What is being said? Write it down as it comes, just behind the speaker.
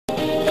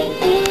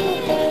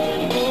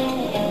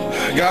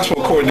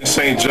Gospel according to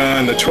St.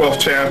 John, the 12th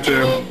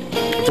chapter,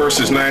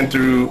 verses 9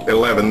 through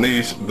 11.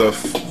 The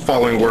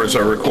following words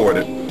are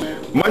recorded.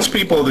 Much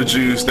people of the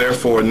Jews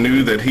therefore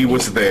knew that he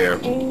was there,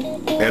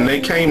 and they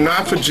came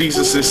not for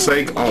Jesus'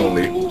 sake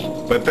only,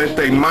 but that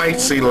they might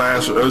see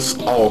Lazarus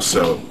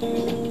also,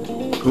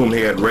 whom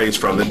he had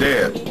raised from the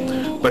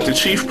dead. But the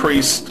chief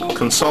priests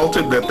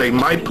consulted that they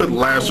might put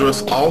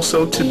Lazarus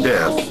also to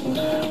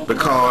death,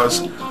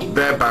 because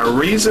that by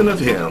reason of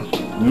him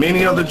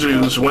many of the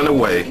Jews went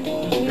away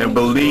and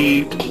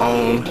believed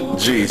on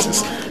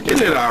Jesus.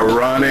 Isn't it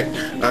ironic,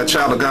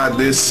 child of God,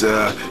 this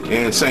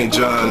in St.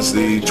 John's,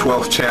 the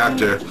 12th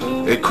chapter,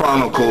 it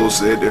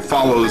chronicles, it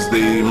follows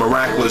the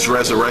miraculous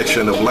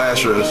resurrection of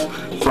Lazarus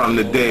from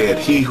the dead.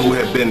 He who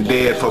had been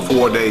dead for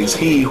 4 days,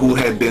 he who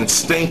had been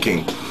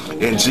stinking.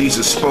 And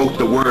Jesus spoke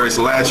the words,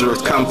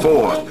 Lazarus, come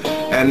forth.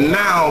 And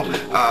now,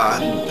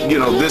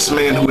 this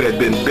man who had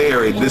been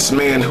buried, this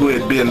man who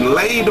had been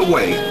laid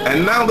away,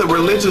 and now the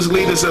religious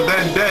leaders of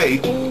that day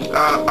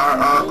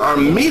are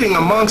meeting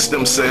amongst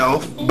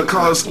themselves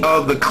because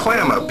of the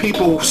clamor.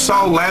 People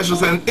saw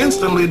Lazarus and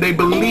instantly they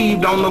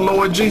believed on the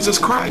Lord Jesus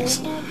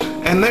Christ.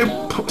 And they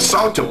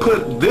sought to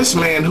put this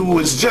man who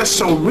was just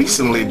so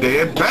recently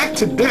dead back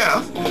to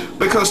death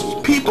because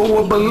people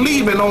were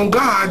believing on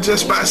God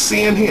just by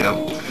seeing him.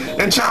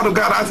 And child of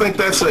God, I think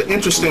that's an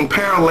interesting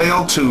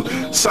parallel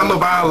to some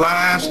of our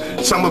lives.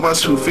 Some of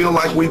us who feel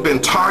like we've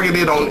been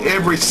targeted on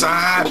every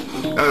side,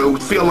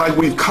 feel like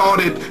we've caught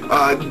it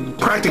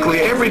practically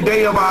every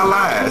day of our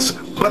lives.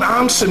 But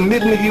I'm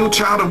submitting to you,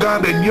 child of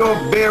God, that your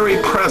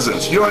very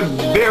presence, your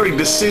very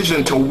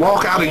decision to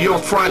walk out of your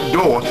front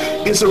door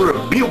is a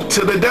rebuke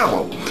to the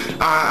devil.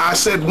 I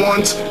said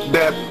once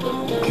that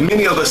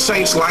many of the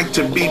saints like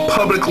to be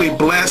publicly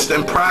blessed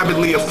and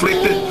privately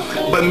afflicted,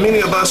 but many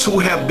of us who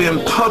have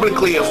been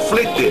publicly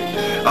afflicted,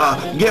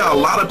 a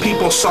lot of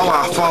people saw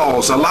our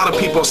falls, a lot of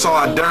people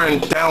saw our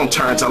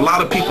downturns, a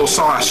lot of people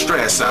saw our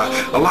stress,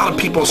 a lot of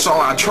people saw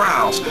our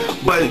trials,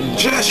 but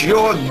just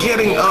your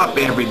getting up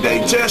every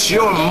day, just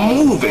your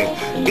moving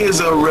is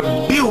a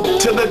rebuke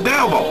to the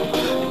devil.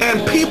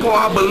 And people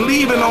are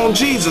believing on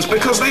Jesus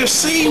because they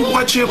see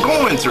what you're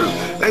going through.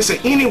 They say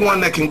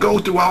anyone that can go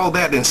through all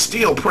that and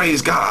still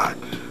praise God,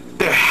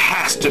 there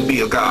has to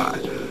be a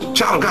God.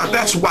 Child of God,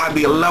 that's why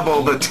the level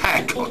of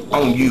attack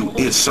on you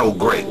is so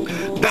great.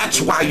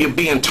 That's why you're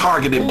being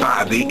targeted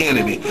by the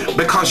enemy,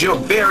 because your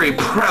very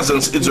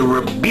presence is a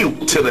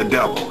rebuke to the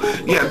devil.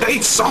 Yeah, they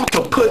sought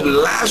to put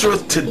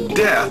Lazarus to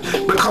death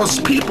because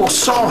people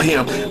saw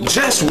him.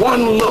 Just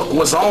one look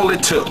was all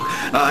it took.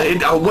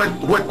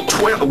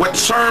 What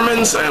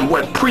sermons and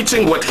what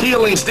preaching, what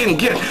healings didn't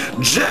get,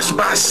 just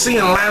by seeing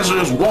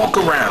Lazarus walk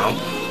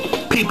around,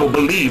 people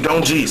believed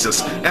on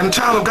Jesus. And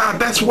child of God,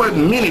 that's what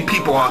many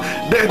people are.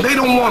 They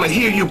don't want to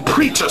hear you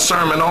preach a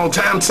sermon all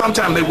the time.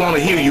 Sometimes they want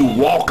to hear you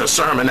walk a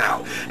sermon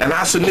out. And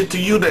I submit to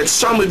you that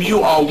some of you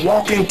are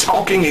walking,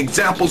 talking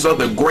examples of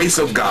the grace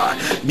of God.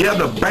 Yeah,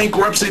 the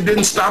bankruptcy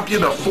didn't stop you.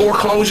 The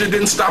foreclosure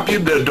didn't stop you.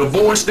 The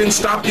divorce didn't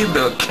stop you.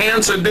 The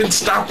cancer didn't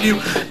stop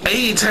you.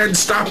 AIDS hadn't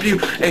stopped you.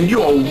 And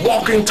you are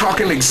walking,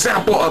 talking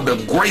example of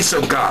the grace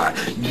of God.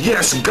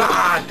 Yes,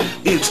 God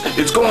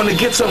is going to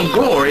get some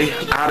glory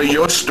out of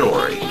your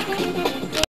story.